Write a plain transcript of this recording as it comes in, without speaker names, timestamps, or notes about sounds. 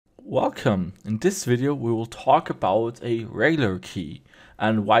Welcome! In this video we will talk about a regular key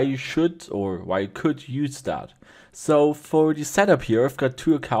and why you should or why you could use that. So for the setup here, I've got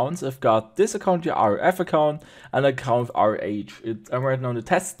two accounts. I've got this account, the RF account, and an account of RH. I'm right now on the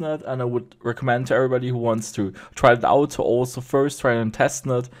testnet, and I would recommend to everybody who wants to try it out to also first try it on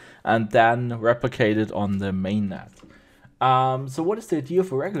testnet and then replicate it on the mainnet. So what is the idea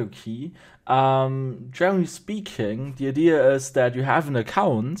of a regular key? Generally speaking, the idea is that you have an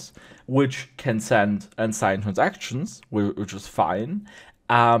account which can send and sign transactions, which is fine.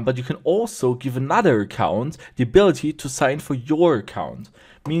 But you can also give another account the ability to sign for your account.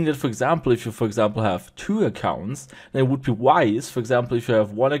 Meaning that, for example, if you, have two accounts, then it would be wise, for example, if you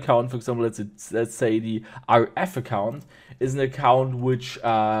have one account, for example, let's say the RF account is an account which,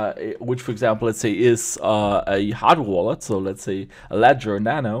 for example, let's say is a hardware wallet, so let's say a Ledger,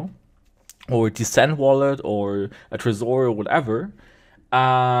 Nano, or a Descent wallet, or a Trezor, or whatever.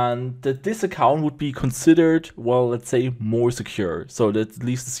 And that this account would be considered, well, let's say, more secure. So that at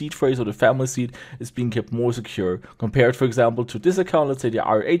least the seed phrase or the family seed is being kept more secure compared, for example, to this account, let's say the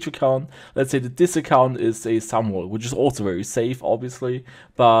RH account. Let's say that this account is a SAM wallet, which is also very safe, obviously,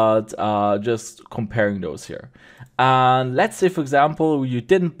 but just comparing those here. And let's say, for example, you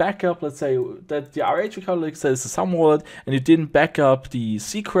didn't back up, let's say that the RH account, like I said, is a SAM wallet, and you didn't back up the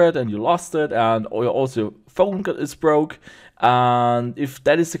secret and you lost it, and also your phone is broke. And if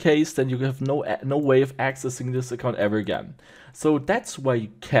that is the case, then you have no way of accessing this account ever again. So that's why you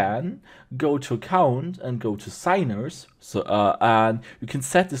can go to account and go to signers. So and you can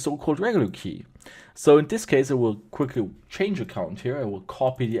set the so-called regular key. So in this case, I will quickly change account here. I will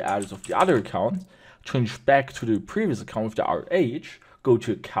copy the address of the other account, change back to the previous account with the RH, go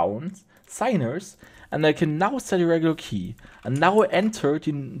to account, signers, and I can now set a regular key. And now I enter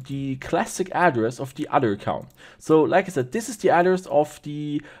the classic address of the other account. So like I said, this is the address of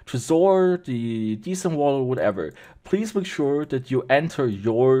the Trezor, the Decent wallet, whatever. Please make sure that you enter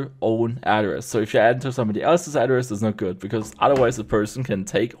your own address. So if you enter somebody else's address, it's not good, because otherwise the person can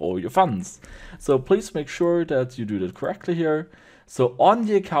take all your funds. So please make sure that you do that correctly here. So on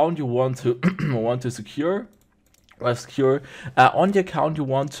the account you want to secure. On the account you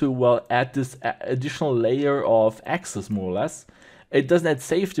want to add this additional layer of access, more or less. It doesn't add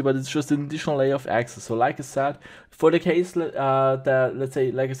safety, but it's just an additional layer of access. So like I said, for the case that, let's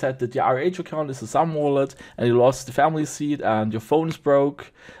say, like I said, that the RH account is a SAM wallet and you lost the family seed and your phone is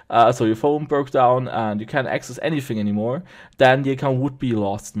broke, so your phone broke down and you can't access anything anymore, then the account would be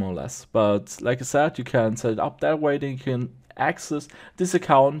lost, more or less. But like I said, you can set it up that way, then you can access this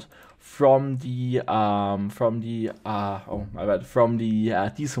account from the Decent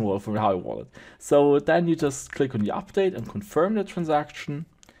wallet, from the hardware wallet. So then you just click on the update and confirm the transaction.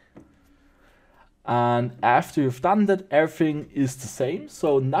 And after you've done that, everything is the same.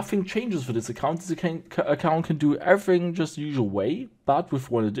 So nothing changes for this account. This account can do everything just the usual way, but with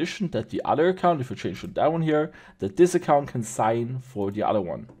one addition, that the other account, if you change to that one here, that this account can sign for the other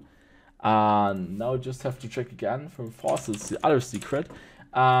one. And now I just have to check again from Faucet's the other secret.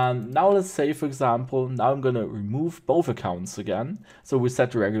 And now let's say, for example, now I'm going to remove both accounts again. So we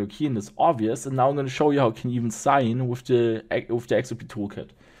set the regular key and it's obvious. And now I'm going to show you how you can even sign with the XRP toolkit.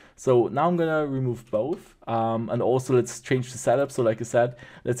 So now I'm going to remove both. And also let's change the setup. So like I said,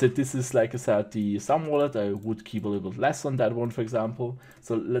 let's say this is, like I said, the SAM wallet. I would keep a little bit less on that one, for example.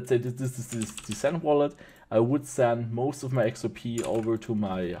 So let's say this is the Descent wallet. I would send most of my XRP over to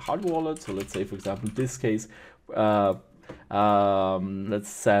my hard wallet. So let's say, for example, in this case, let's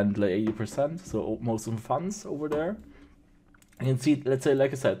send like 80%, so most of the funds over there. You can see, let's say,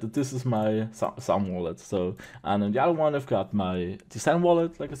 like I said, that this is my SAM wallet. So, and on the other one, I've got my Descent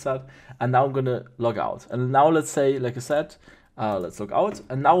wallet, like I said, and now I'm gonna log out. And now let's say, like I said, let's log out.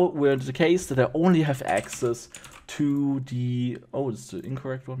 And now we're in the case that I only have access to the, oh, this is the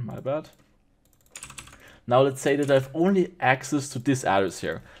incorrect one, my bad. Now let's say that I have only access to this address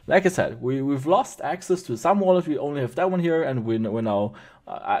here. Like I said, we've lost access to some wallet. We only have that one here, and we know it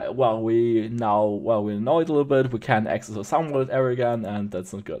a little bit. We can't access our SAM wallet ever again, and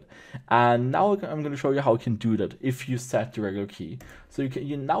that's not good. And now I'm going to show you how you can do that if you set the regular key. So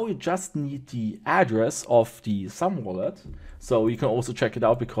you just need the address of the SAM wallet. So you can also check it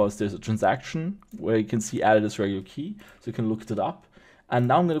out because there's a transaction where you can see added as regular key. So you can look it up. And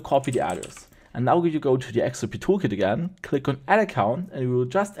now I'm going to copy the address. And now you go to the XRP toolkit again, click on add account, and we will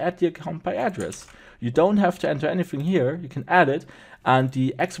just add the account by address. You don't have to enter anything here, you can add it, and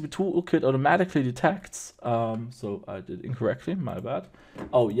the XRP toolkit automatically detects, so I did incorrectly, my bad.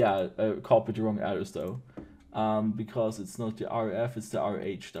 Oh yeah, I copied the wrong address though, because it's not the RF, it's the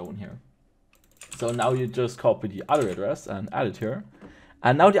RH, that one here. So now you just copy the other address and add it here.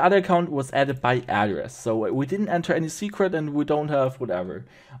 And now the other account was added by address. So we didn't enter any secret and we don't have whatever.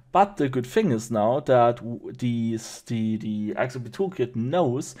 But the good thing is now that the XRP toolkit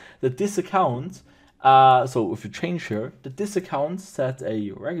knows that this account, so if you change here, that this account set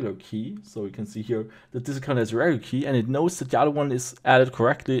a regular key. So you can see here that this account has a regular key, and it knows that the other one is added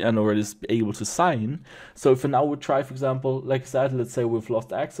correctly and already is able to sign. So if I now would try, for example, like I said, let's say we've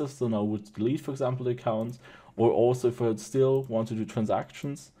lost access, so now I would delete, for example, the account. Or also if I still want to do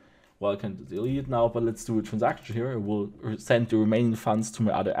transactions, well, I can delete now, but let's do a transaction here. It will send the remaining funds to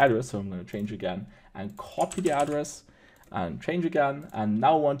my other address. So I'm going to change again and copy the address and change again. And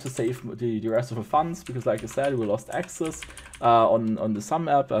now I want to save the rest of the funds because, like I said, we lost access on the Sum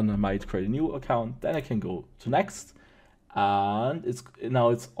app, and I might create a new account. Then I can go to next, and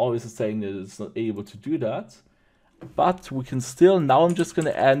it's always saying that it's not able to do that. But we can still, now I'm just going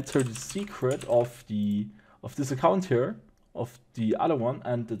to enter the secret of this account here, of the other one,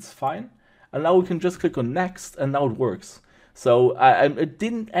 and it's fine. And now we can just click on next, and now it works. So I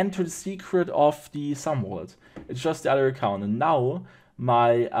didn't enter the secret of the Sum wallet. It's just the other account. And now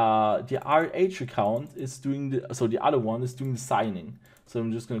my the RH account is doing the other one is doing the signing. So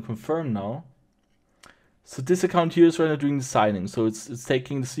I'm just going to confirm now. So this account here is right now doing the signing. So it's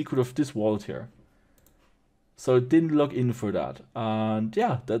taking the secret of this wallet here. So it didn't log in for that. And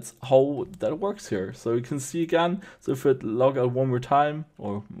yeah, that's how that works here. So you can see again, so if I log out one more time,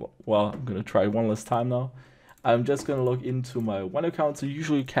 or well, I'm gonna try one last time now. I'm just gonna log into my one account. So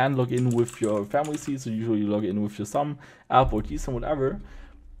usually you can log in with your family seed. So usually you log in with your Sum app or T-Sum, whatever.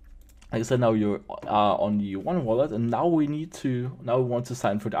 Like I said, now you're on the one wallet, and now we want to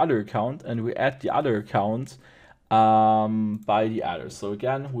sign for the other account, and we add the other account by the address. So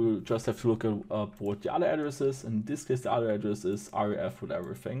again, we'll just have to look at what the other address is. In this case, the other address is ref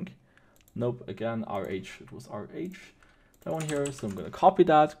whatever thing. Nope, again, RH, it was RH, that one here. So I'm going to copy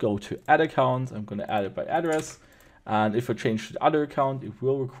that, go to add account, I'm going to add it by address. And if I change to the other account, it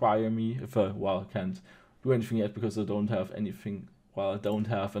will require me, if I can't do anything yet because I don't have anything, I don't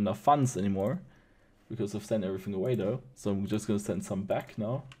have enough funds anymore because I've sent everything away though. So I'm just going to send some back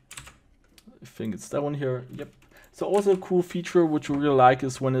now. I think it's that one here, yep. So also a cool feature which we really like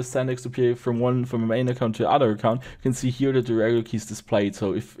is when I send XRP from a main account to the other account, you can see here that the regular key is displayed.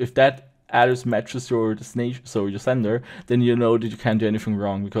 So if that address matches your destination, so your sender, then you know that you can't do anything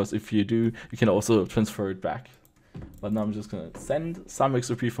wrong, because if you do, you can also transfer it back. But now I'm just gonna send some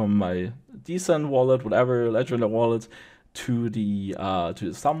XRP from my Decent wallet, whatever, Ledger wallet, to the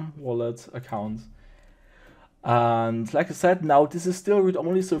Sum wallet account. And like I said, now this is still read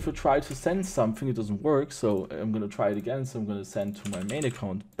only, so if I try to send something, it doesn't work. So I'm going to try it again. So I'm going to send to my main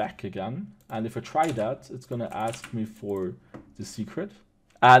account back again. And if I try that, it's going to ask me for the secret.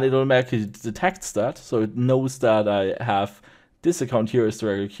 And it automatically detects that. So it knows that I have this account here as the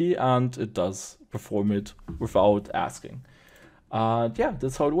regular key, and it does perform it without asking. Yeah,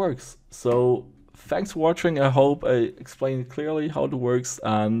 that's how it works. So thanks for watching. I hope I explained clearly how it works,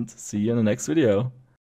 and see you in the next video.